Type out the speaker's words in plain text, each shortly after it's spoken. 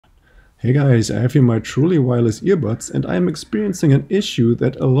Hey guys, I have here my truly wireless earbuds and I'm experiencing an issue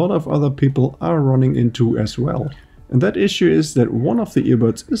that a lot of other people are running into as well. And that issue is that one of the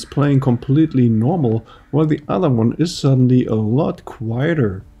earbuds is playing completely normal while the other one is suddenly a lot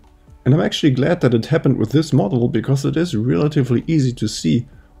quieter. And I'm actually glad that it happened with this model because it is relatively easy to see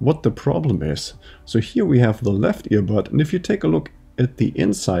what the problem is. So here we have the left earbud, and if you take a look at the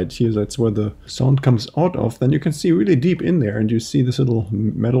inside here, that's where the sound comes out of, then you can see really deep in there and you see this little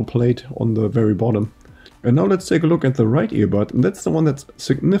metal plate on the very bottom. And now let's take a look at the right earbud, and that's the one that's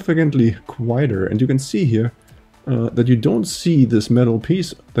significantly quieter, and you can see here that you don't see this metal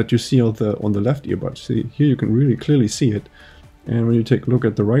piece that you see on the left earbud. See, here you can really clearly see it. And when you take a look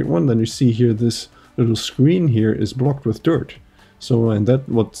at the right one, then you see here this little screen here is blocked with dirt. So and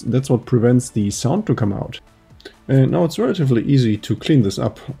that's what prevents the sound to come out. And now it's relatively easy to clean this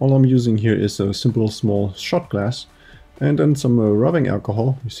up. All I'm using here is a simple small shot glass and then some rubbing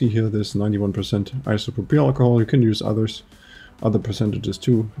alcohol. You see here there's 91% isopropyl alcohol. You can use other percentages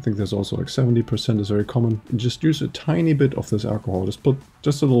too. I think there's also like 70% is very common. You just use a tiny bit of this alcohol. Just put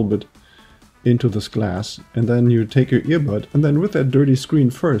just a little bit into this glass, and then you take your earbud, and then with that dirty screen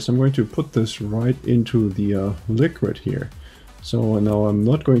first, I'm going to put this right into the liquid here. So now I'm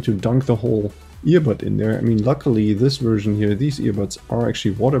not going to dunk the whole earbud in there. I mean, luckily this version here, these earbuds are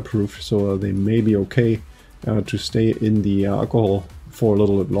actually waterproof, so they may be okay to stay in the alcohol for a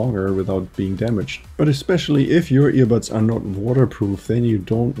little bit longer without being damaged. But especially if your earbuds are not waterproof, then you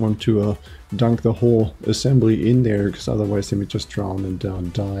don't want to dunk the whole assembly in there, because otherwise they may just drown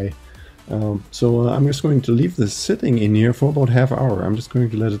and die. So I'm just going to leave this sitting in here for about half hour. I'm just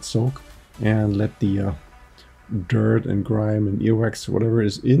going to let it soak and let the dirt and grime and earwax, whatever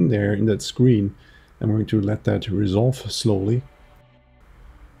is in there in that screen, I'm going to let that resolve slowly.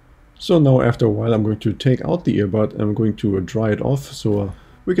 So now after a while I'm going to take out the earbud and I'm going to dry it off, so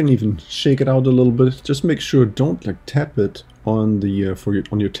we can even shake it out a little bit. Just make sure don't like tap it on the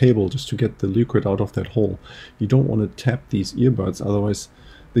on your table just to get the liquid out of that hole. You don't want to tap these earbuds, otherwise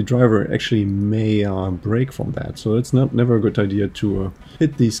the driver actually may break from that. So it's never a good idea to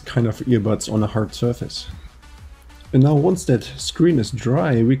hit these kind of earbuds on a hard surface. And now once that screen is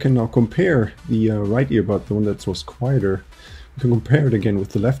dry, we can now compare the right earbud, the one that was quieter. We can compare it again with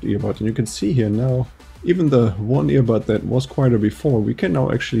the left earbud, and you can see here now, even the one earbud that was quieter before, we can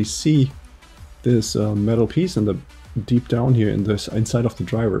now actually see this metal piece in the deep down here in this inside of the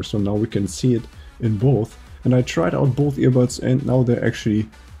driver. So now we can see it in both. And I tried out both earbuds and now they actually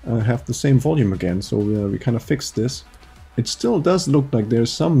have the same volume again. So we kind of fixed this. It still does look like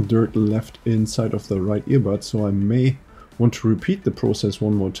there's some dirt left inside of the right earbud, so I may want to repeat the process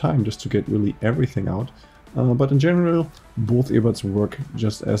one more time just to get really everything out. But in general, both earbuds work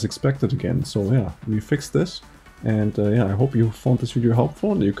just as expected again. So yeah, we fixed this. And yeah, I hope you found this video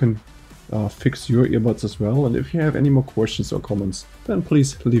helpful and you can fix your earbuds as well. And if you have any more questions or comments, then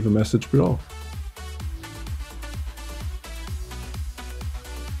please leave a message below.